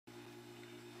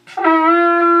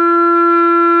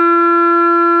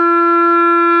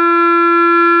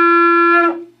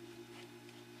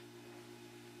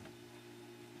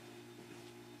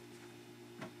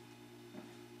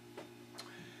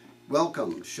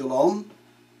Shalom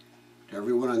to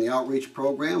everyone on the outreach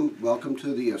program. Welcome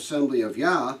to the Assembly of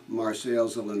Yah,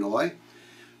 Marseilles, Illinois.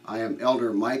 I am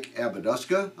Elder Mike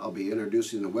Abbaduska. I'll be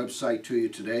introducing the website to you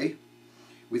today.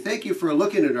 We thank you for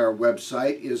looking at our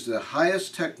website. It is the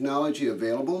highest technology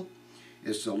available.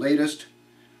 It's the latest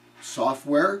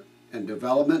software and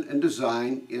development and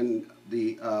design in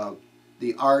the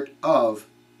art of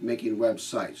making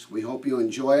websites. We hope you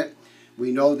enjoy it.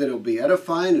 We know that it will be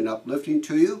edifying and uplifting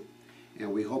to you,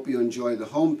 and we hope you enjoy the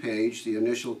home page, the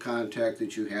initial contact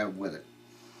that you have with it.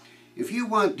 If you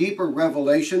want deeper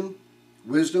revelation,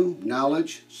 wisdom,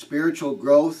 knowledge, spiritual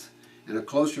growth, and a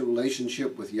closer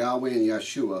relationship with Yahweh and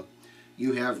Yeshua,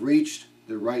 you have reached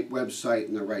the right website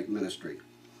and the right ministry.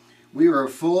 We are a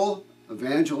full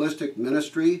evangelistic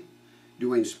ministry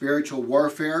doing spiritual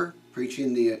warfare,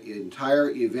 preaching the entire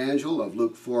evangel of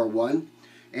Luke 4:1,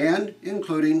 and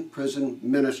including prison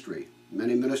ministry.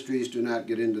 Many ministries do not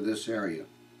get into this area.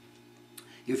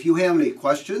 If you have any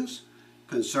questions,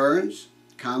 concerns,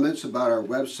 comments about our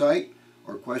website,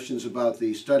 or questions about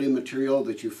the study material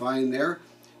that you find there,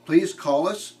 please call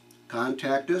us,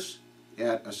 contact us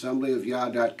at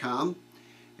assemblyofyah.com,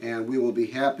 and we will be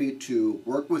happy to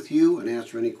work with you and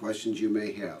answer any questions you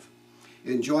may have.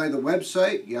 Enjoy the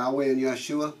website. Yahweh and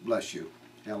Yeshua bless you.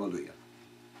 Hallelujah.